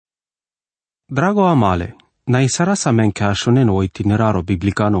Drago amale, na isara sa men ka shonen o itineraro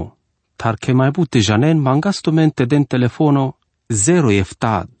biblicano, tar ke mai bute janen mangastumente den telefono 0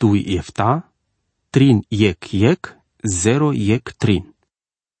 efta 2 efta, 3 yek 0 yek 3.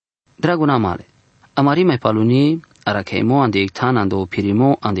 Drago amale, amari mai paluni, aracheimo ande ictan ando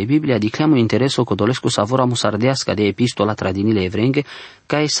pirimo ande Biblia diclamo intereso codolescu savora musardeasca de epistola tradinile evrenge,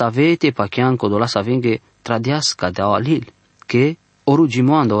 cae savete pachean codola savenge tradiasca de alil, che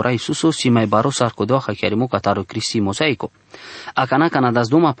orugimo ando ora Isuso si mai baros arcodoha chiarimo cataro Cristi mosaico. Acana das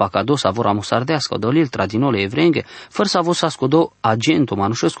duma pacado savora musardeasca dolil tradinole evrenge, făr savos ascodo agento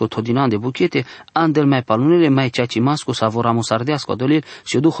manușesco todinan de buchete, andel mai palunile mai ceaci masco savora musardeasca dolil,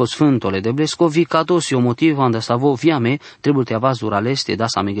 și Duhul Sfântole de blesco vicado si o motivo anda savo viame, trebuie te avazura leste da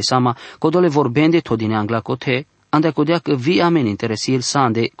samegesama, codole vorbende todine angla cote, anda codea că vi amen interesil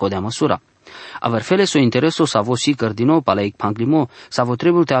sande codea măsura. Aver fele so intereso savo si cardino pala ec panglimo, savo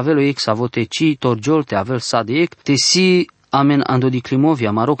trebuie te avelo ec savo te ci torgiol te avel sa de ec, te si amen ando di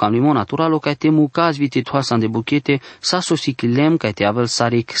climovia maro cam limon naturalo ca te mucaz vite toasan de buchete, sa so si clilem ca te avel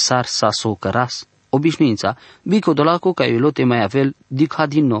saric sar sa so căras. Obișnuința, bi codolaco ca ilote mai avel dic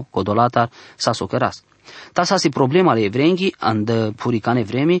hadinno codolatar sa so căras. Ta sa si problema le evrengi, and puricane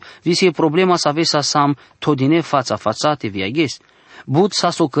vremi, vi si e problema sa vesa sam todine fața te via ghes. Bud sa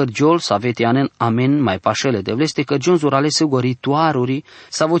so cărgiol sa vete anen amen mai pașele de vleste cărgion zurale se gori tuaruri,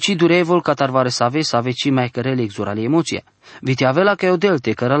 sa voci durevol catarvare sa veci mai cărele exurale emoția. Vite avela ca odel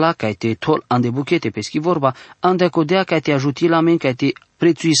te cărăla ca te tol ande buchete peschi vorba, ande codea ca te ajuti la men ca te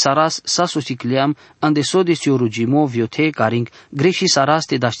prețui saras sa sosicleam, ande sode si orugimo viote caring greși saras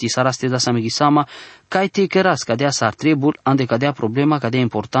te daști saras te da samegisama, ca te căras ca dea sar trebul, ande ca dea problema ca dea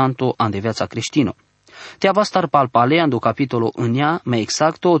importanto ande viața creștino. Te avastar palpaleando capitolo în ea, mai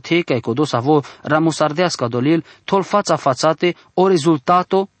exacto, te ca ecodos avo ramusardeasca dolil, tol fața fațate, o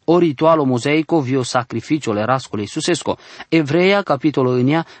rezultato, o ritualo mozaico vio sacrificiul erascului Iisusesco. Evreia, capitolo în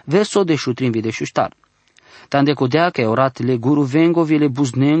ea, verso de șutrin vide șuștar. Tande codea că orat le guru vengo vile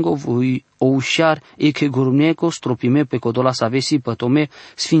buznengo vui o ușar e che gurneco stropime pe codola savesi pătome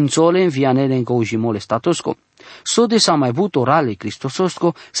sfințole în vianele în căujimole statosco. Sode sa mai but orale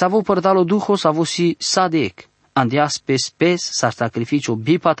cristososco, savo părdalo duho savo si sadec. Andias pes sa sacrificio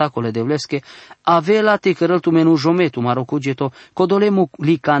bipatacole de vlesche, avela te cărăl tu menu jometu marocugeto, codolemu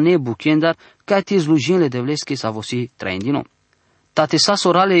licane buchendar, ca te slujinle de vlesche savo si traendino. Tate sa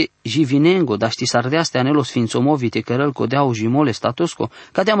sorale jivinengo, daști sardeaste anelo sfințomovite cărăl codeau jimole statosco,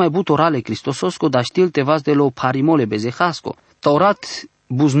 cadea mai but orale cristososco, daștil te vas de lo parimole bezehasco. Taurat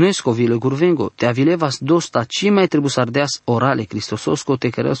buznesco vile gurvengo, te avilevas dosta ci mai trebuie sardeas orale cristososco, te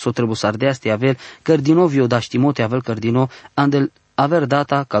cărăl so trebuie sardeas te avel cărdino vio daștimo te avel cărdino, andel aver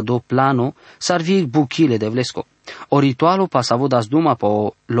data ca do plano, sarvi buchile de vlesco. O ritualo pasavo das duma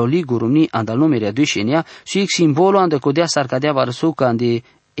po loli gurumni andal numere dușenia și ex simbolo ande codea sarcadea varsuca ande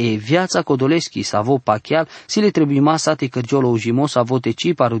e viața codoleschi savo pachial si le trebuie masa te cărgiolo ujimo savo te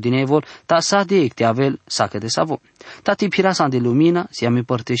ci parudinevol ta sa de ec te avel sacă de savo. Ta te pirasa de lumina si ame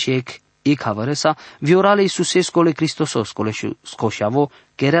părteșec e cavaresa viorale Iisusescole Cristososcole și scoșavo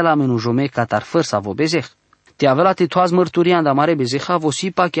cherela menujome catar făr savo bezeh. Te avela te toaz mărturia da mare bezeha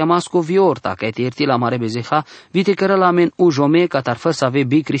vosipa chiamasco viorta, ca te ierti la mare bezeha, vite cără la men ujome ca tarfă să ave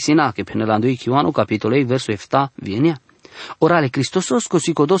bi crisina, că până la 2 Ioanu capitolei versul efta vienea. Orale Cristososco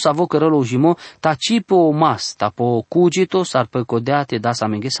si codos avo cărălo ujimo, ta ci po mas, ta po cugito sar pe codea te da sa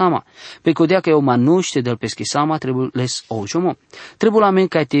mengesama. Pe codea că eu manuște del peschisama trebuie les o ujomo. Trebuie la men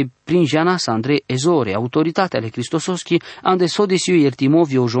ca te prinjana sa Andrei ezore, autoritatea ale Cristososchi, ande sodesiu iertimo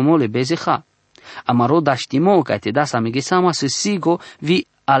vi ujomo le bezeha. Amaro daștimo ca te da sa megesama să sigo vi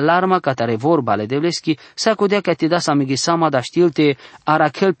alarma ca tare vorba ale devleschi, sa codea ca te da sa megesama da știlte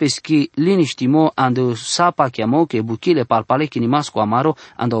arachel peschi liniștimo ande sapa chiamo che buchile palpale chinimasco amaro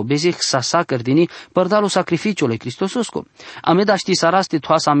ande obezeh sa cărdini părdalo sacrificiole Cristososco. Ame da ști saraste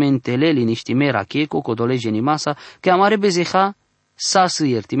toasa mentele liniștime racheco codole genimasa că amare bezeha sa să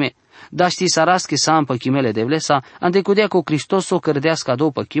iertime. Da ști sarasche sa în păchimele de vlesa, ande codea co Cristoso cărdeasca do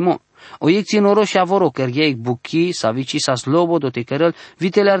păchimo. O iecție noroși avoro cărgheic buchi, sa vici sa slobo do te cărăl,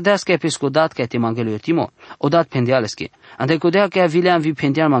 vitele ardească pescodat ca te mangelu iertimo. O dat pendealesche. Ande codea ca vilean vi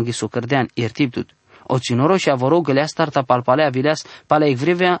pendeal manghiso cărdean iertiptut. O ținoroși avoro gălea starta palpalea vileas pala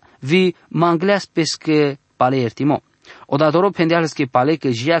evrevea vi mangleas pescă pale iertimo. O datoro pendealesche pale că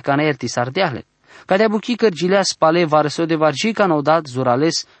jia cana ierti sardeahle. Cadea buchi cărgileas pale varăsă de varjica n-o dat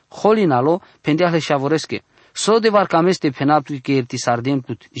zurales holinalo pendeahle și avoresche. So de varcameste penaptut că erti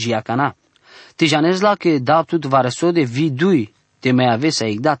sardemptut jiacana. Te janezla că daptut varăso de vidui te mai avesa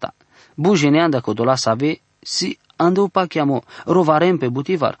ec data. Bu jeneanda codola save si andou pachiamo, rovarem pe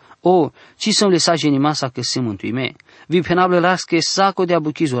butivar. O, ci sunt lesageni masa că se mântuime. Vi penable las că saco de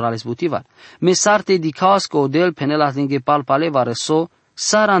abuchizor ales butivar. Me sarte di caos odel penelas linghe palpale varăso,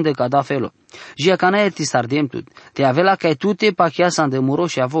 sarande cada felo. Giacana erti sardemtud, te avela ca tute pachiasa îndemuro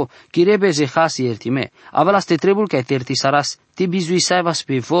și avo, chirebe zehasi ertime, avela ste trebul ca te saras, te bizuisaivas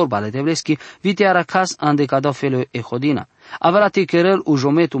pe vorba le devleschi, vite aracas ande cada felo ehodina. Avela te querel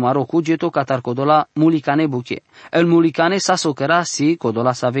ujometu maro cugeto catar codola mulicane buche. El mulicane sa socerasi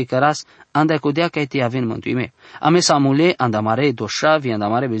codola save caras anda codea ca te aven mântuime. Amesa mule andamare doșavi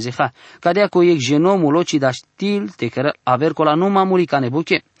andamare bezeha. Cadea cu ec geno muloci da stil te querel aver cola numa mulicane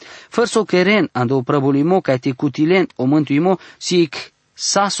buche. Fărso queren ando prăbulimo ca te cutilen o mântuimo si ec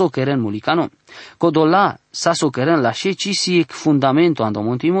saso queren mulicano. Codola saso queren la și si ec fundamento ando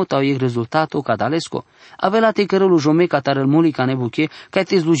mântuimo tau ec rezultato cadalesco. Avela te cărălu jome catarel mulicane buche ca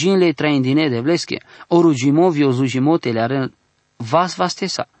te slujinle traindine de vlesche. O rugimo vio slujimo te le are vas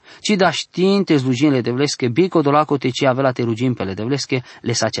vastesa. Ci da știin te slujinle de vlesche bico dolaco te ci avela te rugimpele de vlesche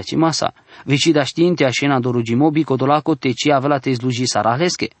le sacea ci masa. Vici da știin te așena do rugimo bico dolaco te ci avela te sluji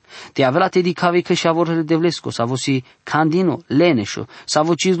saralesche. Te avela te dicave că și avorele de vlesco sa vosi candino leneșo sa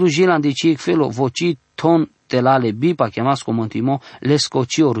voci slujila de ci felo voci ton te lale bipa chemasco mântimo lesco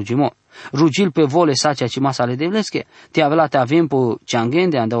ci o rugimo. Rugil pe vole sacea ci masale de vlesche. Te avela te avem po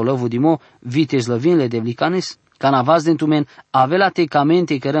ciangende andau lăvu dimo vite slăvinle de vlicanes. Canavaz dentumen avela te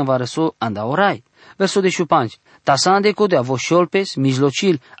camente cărăm varăso anda orai. Verso de șupanci. Tasande codea vo șolpes,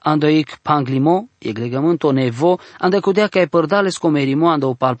 mijlocil, ando ec panglimo, ec legământo nevo, anda codea ca e părdales comerimo, anda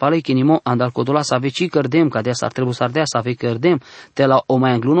o palpale chinimo, anda al codola să aveci cărdem, ca dea s-ar trebui să ardea să ave cărdem, te la o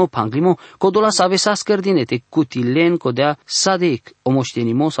mai angluno panglimo, codola să ave sa scărdine, te cutilen codea sadec, o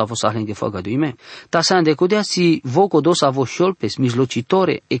moștenimo să avo sahlenge făgăduime. Tasande codea si vo codos avo șolpes,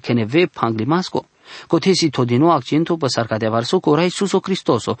 mijlocitore, e că neve panglimasco. Cotesi todino accento păsar ca de avarso corai suso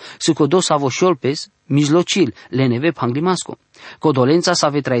Cristoso, si codos avo șolpes, mijlocil, le neve panglimasco. Codolența sa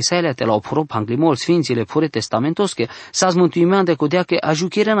vetraisailea te la opuro panglimol sfințile pure testamentosche, sa zmântuimean de codea că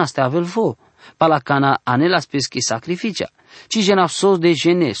ajuchirea nastea avel vo. Palacana anelas peschi sacrificia. Ci gena sos de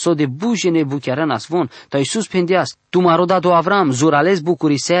gene, so de bujene buchiaranas von, ta Iisus pendeas, tu m-a rodat o Avram, zurales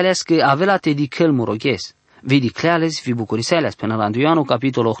bucuriseales că avela te dicăl muroghes. Vidi cleales vi bucuriseales până la Ioanu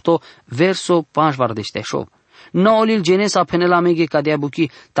capitolul 8, verso 5. Noolil genesa până la meghe cadea buchi,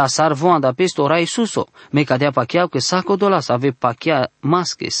 ta sarvoanda pesto ora Iisuso, me cadea pacheau că saco dola să ave pachea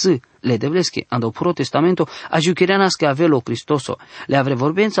masche s, le devlesche, ando pro testamento, ajuchireanas că avelo Cristoso, le avre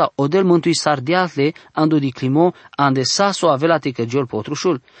vorbența odel mântui sardiatle, ando di climo, ande saso avela te căgiol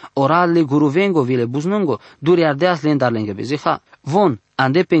potrușul, oralle guruvengo vile buznungo, duri ardeasle ndar lenge bezeha, von,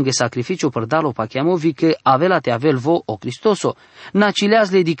 ande penge sacrificiu părdalo pachiamo vi că avela te avel vo o Cristoso,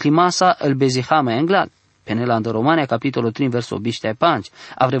 nacileazle di climasa el bezeha mai englal. Penela în Romania, capitolul 3, versul 25.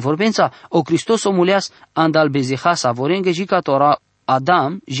 Avre vorbența, o Hristos omuleas andal bezeha savorenghe jicatora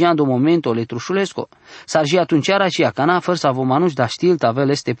Adam, jiando momento le trușulesco. Sar ji atunceara și acana, făr să vomanuș da știl tavel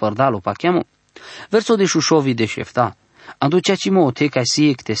este părdalo pachiamo. Versul de șușovi de șefta. Anducea cimo te ca si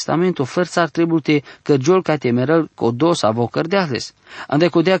ec testamento, făr ar trebute cărgiol ca temerăl codos avo cărdeales. Ande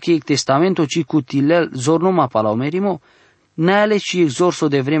codea că ec testamento ci cutilel zor numa palau merimo. Neale și exorso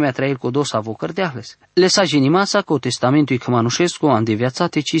de vremea trail codos avo cărdeales. Lesa genimasa co testamentui cămanușescu ande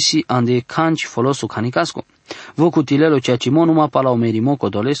viațate cisi ande canci folosu canicasco. Vo cutilelo cea cimo numa palau merimo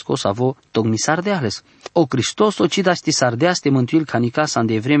codolesco savo togmisar de ales. O Hristos o cida sti sardeaste mântuil canicas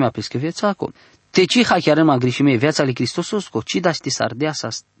ande vremea pesche viațaco. Te ci hachiarăm a grișime viața lui Cristososco, cida sti sardeasa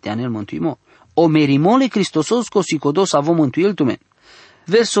de anel mântuimo. O merimole Cristososco si codos avo mântuil tumen.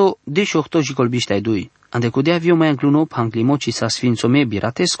 Verso 18 și colbiște ai dui. Ande codea vio mai încluno panglimo ci sa sfințome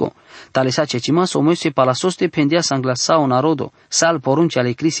biratesco. Tale sa cecimas o moise palasoste pendea sanglasa narodo, sal porunci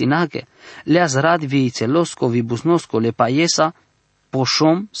ale crisi nache, leaz rad vi celosco vi busnosco le paiesa,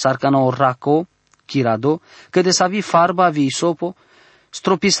 poșom, sarcana oraco, chirado, că de savi farba vi isopo,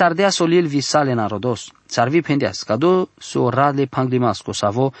 stropi sardea solil vi sale narodos. Sarvi pendeas, cado so radle panglimasco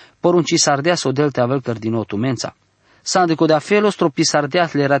savo, porunci sardea so delte avel cărdinotu mența. Sande codea felos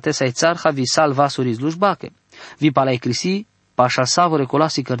tropisardeat le ratesa i țarha vi sal vasuri slujbache. Vi palai crisi, pașa savore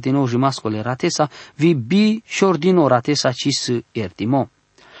colasi cărdinou jimasco le ratesa, vi bi șordino ratesa cis ertimo.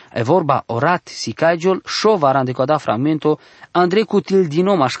 E vorba orat si caigiol, șova rande coda fragmento, andre cutil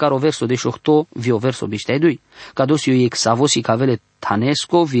dino mașcaro verso de șohto, vi o verso biștai dui. Cados eu ec savosi cavele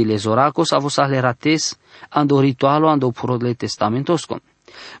tanesco, vi le zoraco savosah le rates, ando ritualo, ando purodle testamentosco.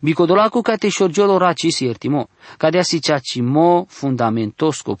 Bicodolacu ca te șorgiolo racis iertimo, ca de asicea cimo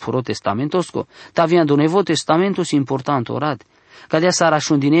fundamentosco, protestamentosco, taviando nevo testamentos important orad, Cadea sara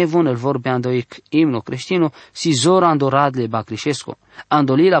shundinevun îl vorbeandoic imno creștino, si zora andoradle bacrișesco.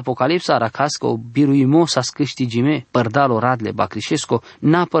 Andolil apocalipsa aracasco biruimo sa scâștigime, părdalo radle bacrișesco,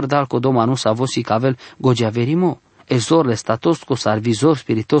 na părdal codoma nu sa vosi cavel gogeaverimo. Ezorle statosco sarvizor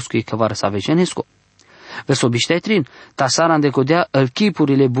spiritosco i căvară sa vegenesco. Verso biștetrin, ta sara îndecodea îl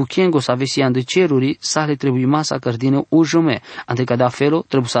chipurile buchiengo sa vesi ande ceruri, sale trebuie masa cărdine ujume, ande cada felo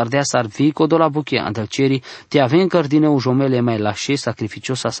trebuie să ardea sar vico do la buchie, ande ceri te avem cărdine ujumele mai lașe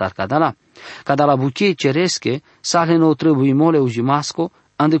sacrificiosa sar cadala. Cada la buchie ceresche, sale no trebuie mole ujimasco,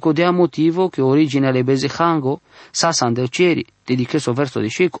 ande codea motivo che originele bezehango, sa ande ceri, dedicheso verso de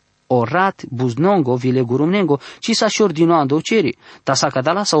sheco, orat buznongo vile gurumnengo, ci sa shordino ando ceri, ta sa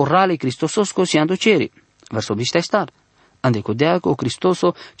cadala sa orale cristososco si ando ceri. Verso biștestar. Ande codeaco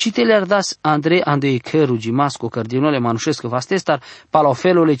Cristoso, ci te le-ar das Andrei ande e că rugimasco cărdinole manușescă vastestar,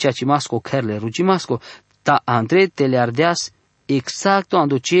 palofelole cea cimasco cărle rugimasco, ta Andrei te le-ar deas exacto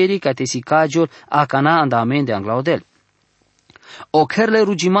ando ceri ca te sicagiol a cana anda amende anglaudel. O cărle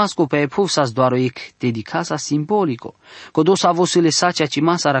rugimasco pe epuf sa-s doar o ec dedicasa simbolico, codo sa vosile sacea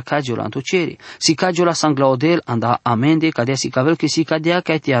cimasa aracagiol anto ceri, sicagiola sanglaudel anda amende cadea sicavel che sicadea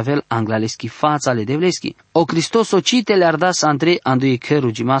ca te avel anglaleschi fața le devleschi. O Cristoso cite le-ar das Andrei ando e că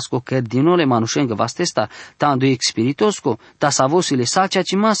rugimasco cărdinole manușengă vastesta, ta ando ec spiritosco, ta sa vosile sacea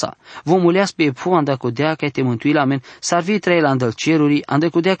cimasa, vomuleas pe epu anda codea ca te mântuila amen, sarvi trei la andăl ceruri, anda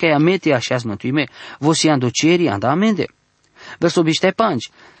codea ca amete așeas mântuime, vosi ando ceri anda amende. Verso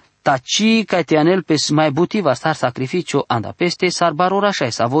biștepanci, taci ca te anel pe mai butiva star sacrificio anda peste sar barorașa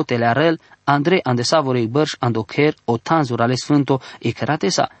sa votele arel Andrei ande savorei bărș ando cher o tanzura le sfânto e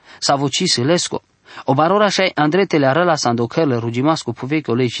căratesa sa voci silesco. O barorașa Andrei te le arela sa ando cher le rugimasco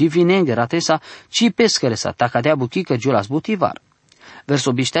puveche le jivinenge ratesa ci pescăresa ta cadea buchică giulas butivar.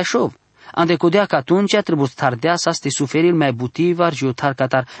 Verso bișteașov, ande codea că atunci trebuie tardea sa ste suferil mai butivar jiutar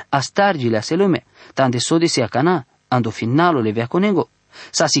catar astargile a se lume, ta ande sode se acana ando finalul le viaconengo,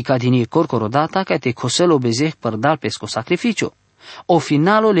 sa si cadini corcoro data ca te coselo bezeh părdal pesco sacrificio. O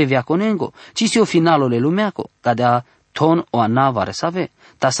finalul le viaconengo, ci si o finalul le lumeaco, cadea ton o ana varesave,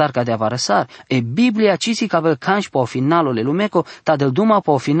 ta sar cadea varesar, e Biblia ci si cavel canci pa o finalul le lumeco, ta del duma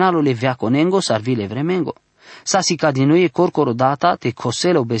pa o finalul le viaconengo sarvile vremengo. Sa si cadini corcoro data te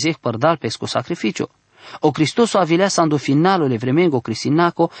coselo bezeh părdal pesco sacrificio. O Cristoso avilea sando finalul vremengo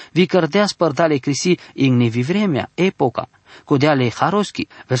cristinaco, vi cărdeas părdale crisi ignevi vremea, epoca. Codeale haroschi,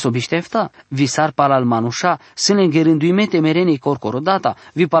 verso biștefta, vi sar palal manușa, să le îngărânduimete merenei corcorodata,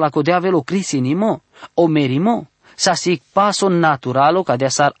 vi pala codea velo crisinimo, o merimo. Sa sic paso naturalo ca de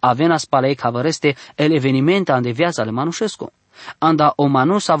sar avena spalei cavăreste el evenimenta ande viața le manușesco. Anda o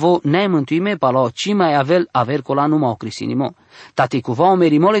manus avo ne mântuime palo ci mai aver cola numai o crisinimo. Tati cuva o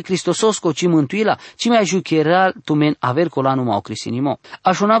merimole cristososco ci mântuila, ci mai jucheral tumen aver cola numai o crisinimo.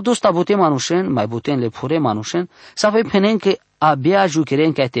 Așunav dosta bute manușen, mai buten le pure manușen, să avem penen că abia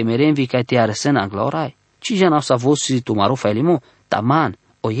jucheren ca te meren vi ca te arăsen anglorai. Ci genau sa vosi tumaro failimo, taman,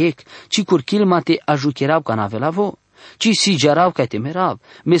 oiec, ci curchil mate ajucherau ca n'avela vo. Ci si gerau ca te merav,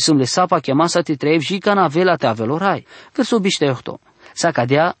 mesum le sapa chiamasa te treiev și ca n'avela te avelorai. Verso bișteohto. Sa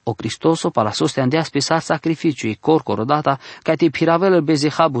cadea o Cristoso pala soste andea spesar sacrificiu e corcoro data ca te piravel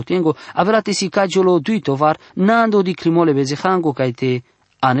bezeha butengo avela te sicagiolo dui tovar nando di crimole bezehango ca te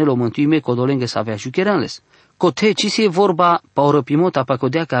anelo mântuime codolenge să avea jucheranles. Cote ci si e vorba pa o răpimota pa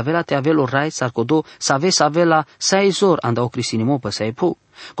codea că avela te avelo rai sar codo să avela sa ezor anda o crisinimo pa sa epo.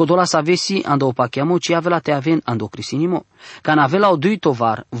 Codola sa vesi anda o pachiamo ci avela te aven anda o crisinimo. Ca n'avela o dui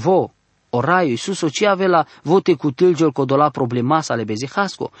tovar vo o raio Iisus o ci avela vote cu tâlgiol codola problemasa le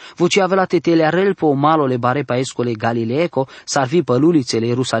bezehasco, vo ci avela te telearel po malo le bare paescole Galileeco, sarvi pălulițele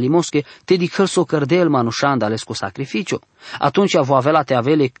Ierusalimosche, te dicăl so cărdel manușanda lesco sacrificio. Atunci vo avela te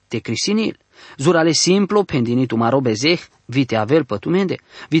avele te crisinil. Zurale simplo pendinitu maro bezeh, vite avel pătumende,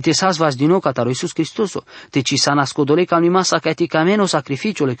 vite sas vas din nou cataro Iisus Cristoso, te ci sa nascodole ca masa ca te cameno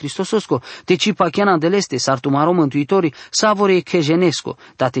sacrificiole Cristososco, te ci pachiana deleste sartu maro mântuitori, savore chegenesco,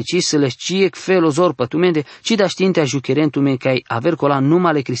 ta te ci să ciec felozor pătumende, ci da știintea jucherentume cai aver cola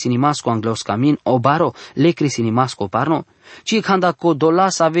numale crisinimasco angleos camin o baro, le crisinimasco parno, ci canda codola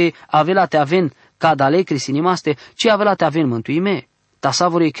să avela te aven cada le crisinimaste, ci avela te aven mântuime. Ta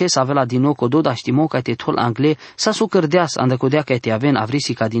savore che să avela din nou cododa știmo ca te tol angle, sa su cărdeas anda codea ca te aven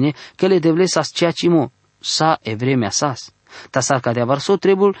avrisi ca dine, că le devle sas ceea cimo, sa e vremea sas. Ta sar ca de avarso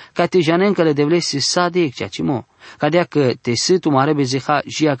trebul ca te janen că le devle si sa de ceea cimo. Ca dea că te sâtu mare bezeha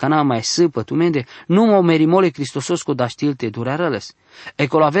jia cana mai sâ pătumende, nu mă merimole Cristososco da știl te durearăles.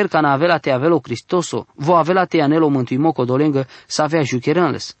 Ecolo aver ca na avela te avelo Cristoso, vo avela te anelo mântuimo codolengă să avea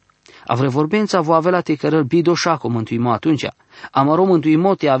jucherânles. Avrei vorbența vo avea te cărăl bidoșaco mântuimo atunci. Amaro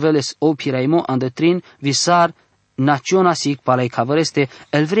mântuimo te aveles o piraimo andătrin visar naționa sic palai cavăreste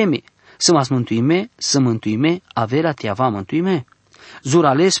el vreme. Să mântuime, averea te ava mântuime.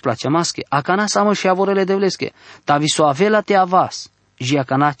 Zurales place masche, acana samă și avorele devlesche, ta viso avela te avas, ji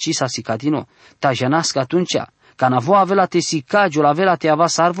acana ci sa sicatino, ta janască atunci, cana vo avela te sicagiul avela te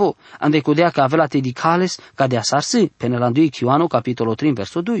avas arvo, andecudea că avela te dicales ca de asarsi, penelandui Chioano capitolul 3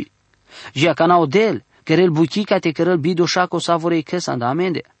 versul 2. Ji acana odel, cărel buchica te cărel bidoșaco savorei căsa da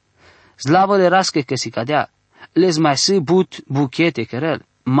amende. Slavă le rasche că sicadea, les mai să but buchete cărel,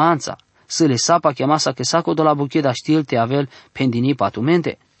 manța, să le sapa chiamasa că saco de la buchet da știl te avel pendini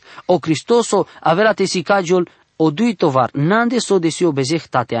patumente. O Cristoso avela te sicagiul o dui tovar, nande so desi o bezeh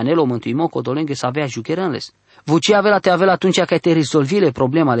tate anelo mântuimo codolenghe să avea jucheranles. Vuci avela te avela atunci că te rezolvile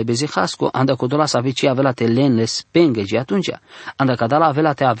problema le bezehasco, anda codola să avea ce avela te lenles pengegi atunci, anda cadala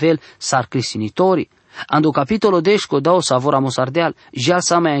avela te avel sar crisinitori. Ando capitolo desco dau savora mosardeal, jal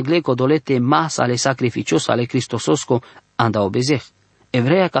sa mai engle codolete masa ale sacrificios ale Cristososco, anda o bezeh.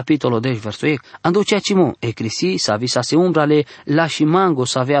 Evrei capitolul 10 versul 1, ando ceea ce mo, e crisi, sa visa se umbrale, la și mango,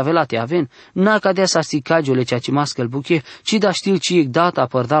 sa avea velate aven, n-a cadea sa sicagiole ceea ce mască el buche, ci da știl ci data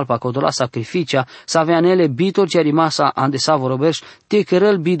părdal pa codola sacrificia, sa avea nele bitor ce rimasa ande sa vorbeș, te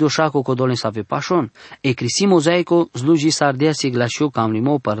cărăl bidoșaco codolen sa ave pașon. E crisi mozaico, zluji sardea si glașio cam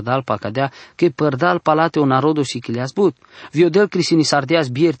limo părdal pa cadea, că părdal palate o narodo si chileas but. Viodel crisini sardeas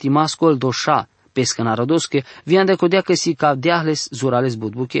bierti mascol doșa, pescă narodosche, vian de codea că si cavdeahles zurales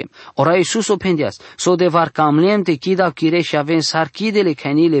budbuche. Ora Iisus o pendeas, so de var camlem te chida chire și aven sar chidele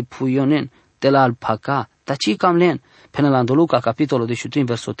canile puionen, de la alpaca, taci camlen, până la Luca capitolul 21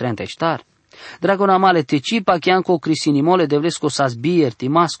 versul 30 tar. Dragona male, te cipa chianco crisinimole devlesco sas bierti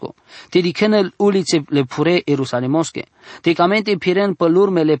masco, te dichenel ulițe le pure Ierusalimosche, te camente piren pe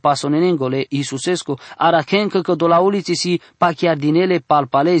l'urmele pasonenengole Iisusesco, arachencă că do la ulițe si pachiardinele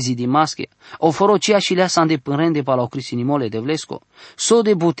palpalezi di masche, o forocia și lea s-a îndepânrende pa la o crisinimole devlesco, so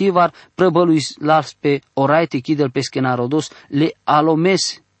de butivar prăbălui lars pe orai te chidel pescenarodos le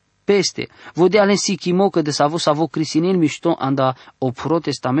alomes peste, vodea len sikimocă de savo crisinil mișto anda o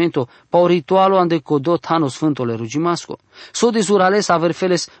protestamento, pa o ritualo ande codot hano sfântole rugimasco. So de zurales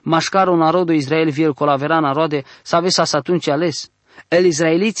averfeles mașcaro narodo Israel viel colavera narode savesas atunci ales. El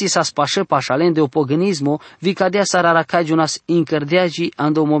israeliții sa spașă pașalen de o pogânismo, vi cadea sararacagiunas incărdeagi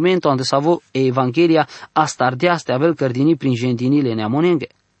ande o momento ande savo evanghelia astardeaste avel cărdini prin gendinile neamonenge.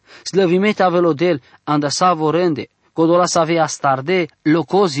 Slăvimete avel odel anda savo rende, codola să avea astarde,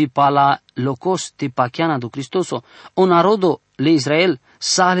 locozi pala locos te pachiana do Cristoso, o narodo le Israel,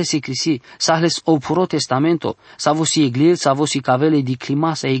 sales e crisi, sales o puro testamento, savosi eglil, savosi cavele di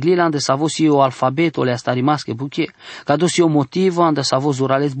climasa, eglil ande savosi o alfabeto le astarimasche buche, cadosi o motivo ande savos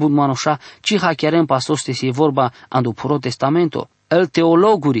urales bud manoșa, ci hachiarem pasoste si e vorba ande o puro testamento, el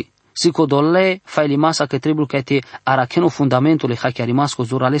teologuri, si codole fai limasa că trebuie că te aracheno fundamentule hachiarimasco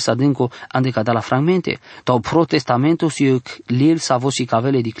zurales adânco ande cada la fragmente, tau protestamentul si lil savosi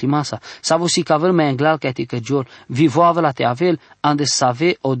cavele di climasa, savosi cavel mai englal că te căgiol, vivoave la te avel ande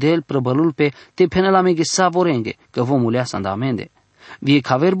save odel prăbălul pe te pene la meghe savorenge, că vom ulea să andamende. Vie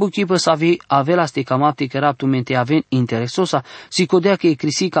caver buchipă să avela ste camapte că raptu mente aven interesosa, si codea că e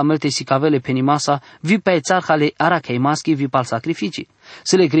crisi ca melte si cavele penimasa, vi pe țarhale aracai maschi vi pal sacrificii.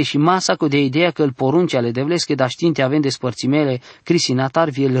 Să le greși masa cu de ideea că îl porunci ale devlesche da știinte avem despărțimele crisinatar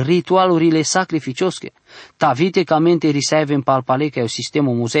viel ritualurile sacrificiosche. Ta vite ca mente risaeven palpale ca o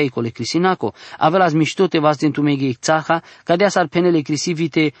sistemul muzeicole crisinaco, avelas miștote vas dintu meghe țarha, ca dea sar penele crisi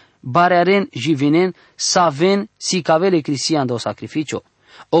vite barearen jivinen saven si cavele crisi ando sacrificio.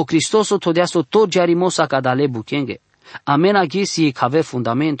 O Cristoso todeaso tot giarimosa ca dale buchenge. Amena ghesi e cave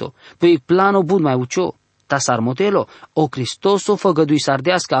fundamento, păi plano bud mai ucio. Tasar motelo, o Cristoso făgădui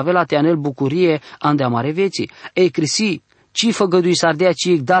sardească avea teanel bucurie ande amare vieții. Ei crisi, ci făgădui sardea ci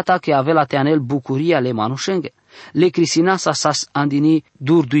data că avea teanel bucuria le manușenge. Le crisinasa sas andini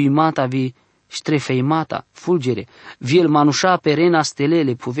durduimata vi ștrefeimata, fulgere, viel manușa perena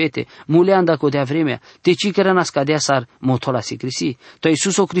stelele puvete, muleanda codea vremea, te cicărăna scadea sar motola se crisi. To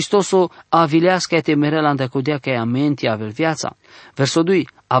Iisuso Cristoso avilească te merelanda codea că amenti avel viața. Verso 2,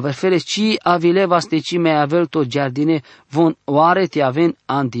 averfeles ci avilevas te ci mai avel to giardine, von oare te aven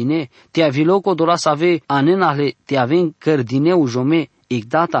andine, te aviloco dola să ave anenale te aven cărdineu jome,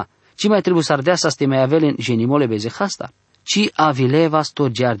 igdata, ci mai trebuie să ardea să te mai avelen genimole bezehasta. Ci avilevas to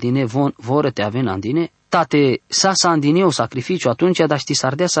giardine voră te aven andine, tate sasa andine o sacrificiu atunci da ști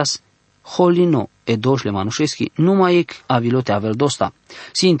sardeasas holino e doșle manușeschi, numai ec avilote avel dosta.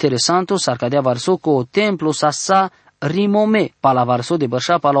 Si interesanto sar cadea varso co templo sasa rimome pala varso de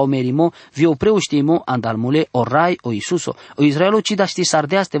bărsha pala omerimo vi opreuștimo andalmule orai o Isuso. O Israelo ci da ști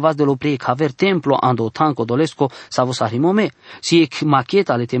sardeas te vas de lo prei haver templo ando tanco dolesco savo sa rimome. Si ec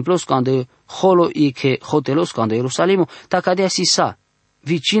maqueta le templosco ando holo ec hotelosco ando Ierusalimo ta cadea si sa.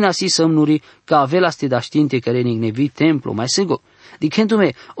 Vicina si sămnuri ca avela sti da știnte cărenic nevi templo mai sigo.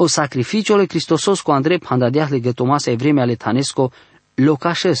 Dicendu-me, o sacrificiole Cristososco andrep handadeah legătomasa evreme ale tanesco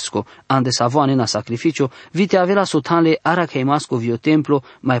locașesco, ande savoane na sacrificio, vite avela sotanle aracheimasco vio templo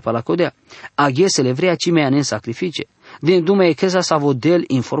mai palacodea. Aghesele evrea cimea nen sacrifice. Din dume echeza savo del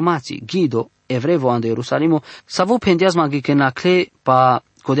informații, Guido, evrevo ande Ierusalimo, savo pendeaz magiche nacle pa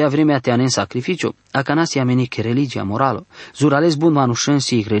codea vremea te anen sacrificio, acanasi amenic religia moralo. Zurales bun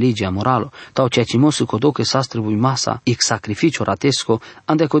manușensi religia moralo, tau ceea ce mosu codocă sa străbui masa, ic sacrificio ratesco,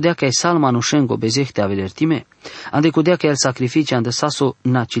 ande codea că e sal manușengo bezehte avelertime, ande codea că el sacrifici ande saso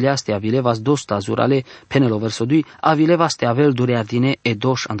nacileaste avilevas dosta zurale penelo versodui, avilevas te avel dureardine e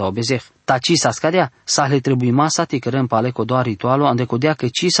doș anda obezeh. Ta cisas cadea, sahle trebui masa te cărăm pale codoa ritualo, ande codea că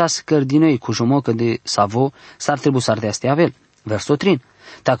cisas cărdinoi cu jumocă de savo s-ar trebu sardeaste avel. Verso 3.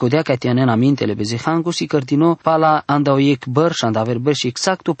 Ta codea că tianen amintele bezehangu si cărtino pala anda oiec bărș anda aver bărș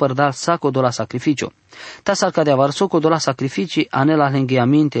exactu părdal saco do la sacrificio. Ta sar cadea varsoco do la sacrificii anela lenghe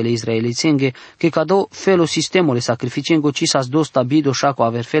amintele israelițenge că cadou felo sistemole sacrificengo cisas dosta bido șaco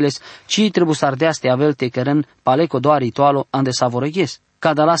aver feles ci trebu sardeaste avel te cărân paleco doa ritualo ande savorăghes.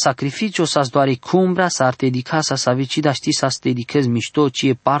 Cada la sacrificio sa doare cumbra sa ar te dedica sa vicida ști sa te dedichez mișto ci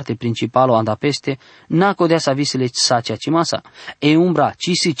e parte principalo anda peste, na codea sa visele sa cea cimasa. E umbra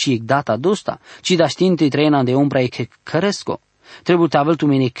ci si ci ec data dosta, ci da știnte treina de umbra e che căresco. Trebuie te avel tu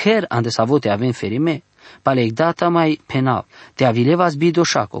mene cher ande sa vote avem ferime. Pale ec data mai penal, te avilevas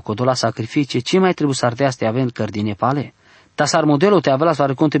bidoșaco, codola sacrificie, ci mai trebuie să ardeaste avem cărdine pale. Tasar modelo te avelas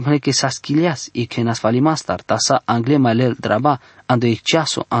oare contemple que sa skilias y que nas falimastar, tasa angle mai lel draba, ando ec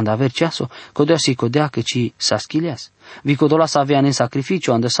ceaso, ando aver ceaso, codea si codea că ci sa skilias. Vi codola sa avea în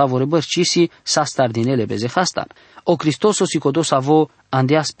sacrificiu, ando sa vorebăr, ci si sa stardinele bezehastar. O Cristoso si codo sa vo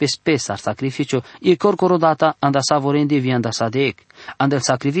andeas pes ar sacrificiu, e corcorodata anda sa vorende vi anda sa de ec. Andel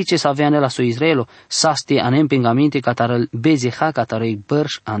sacrifice sa avea la so Israelo, sa ste anem pengamente catarel bezeha catarei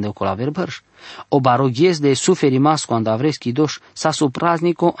bărș, ande o colaver bărș. O baroghiez de suferimasco anda avreschi doș, sa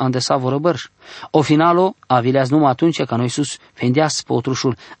supraznico ande sa vorăbărș. O finalo avileas numai atunci ca noi sus pendeas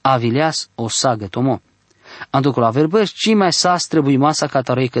potrușul, avileas o sagă tomo. Ando colaver bărș, ci mai sa străbui masa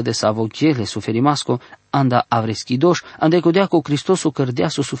catareică de sa voghiezle suferimasco, anda avreschi doș, ande codea cu Cristosu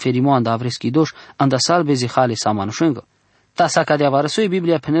cărdeasu suferimo anda avreschi doș, anda salbe zihale sa manușengă. Ta sa cadea varăsoi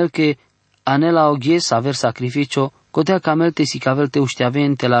Biblia penel că anela oghiez aver sacrificio, codea camel te si cavel te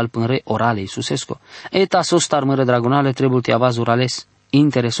ușteavente la alpânre orale Iisusesco. Eta sos tarmără dragonale trebul te avaz urales,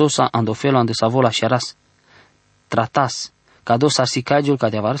 interesosa andofelo ande savola șeras. Tratas, ca dos arsicagiul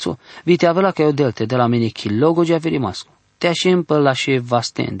cadea varăso, vite avela că eu delte de la mine chilogo gea verimasco. Te așem păl la șe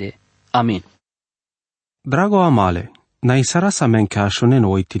vastende. Amin. Drago amale, na isara sa men că așonen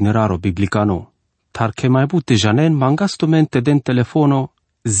o itineraro biblicano, tar che mai bute janen mangastumente den telefono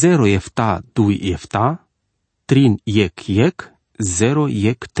 0 efta 2 efta, 3 iec 0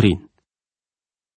 iec 3.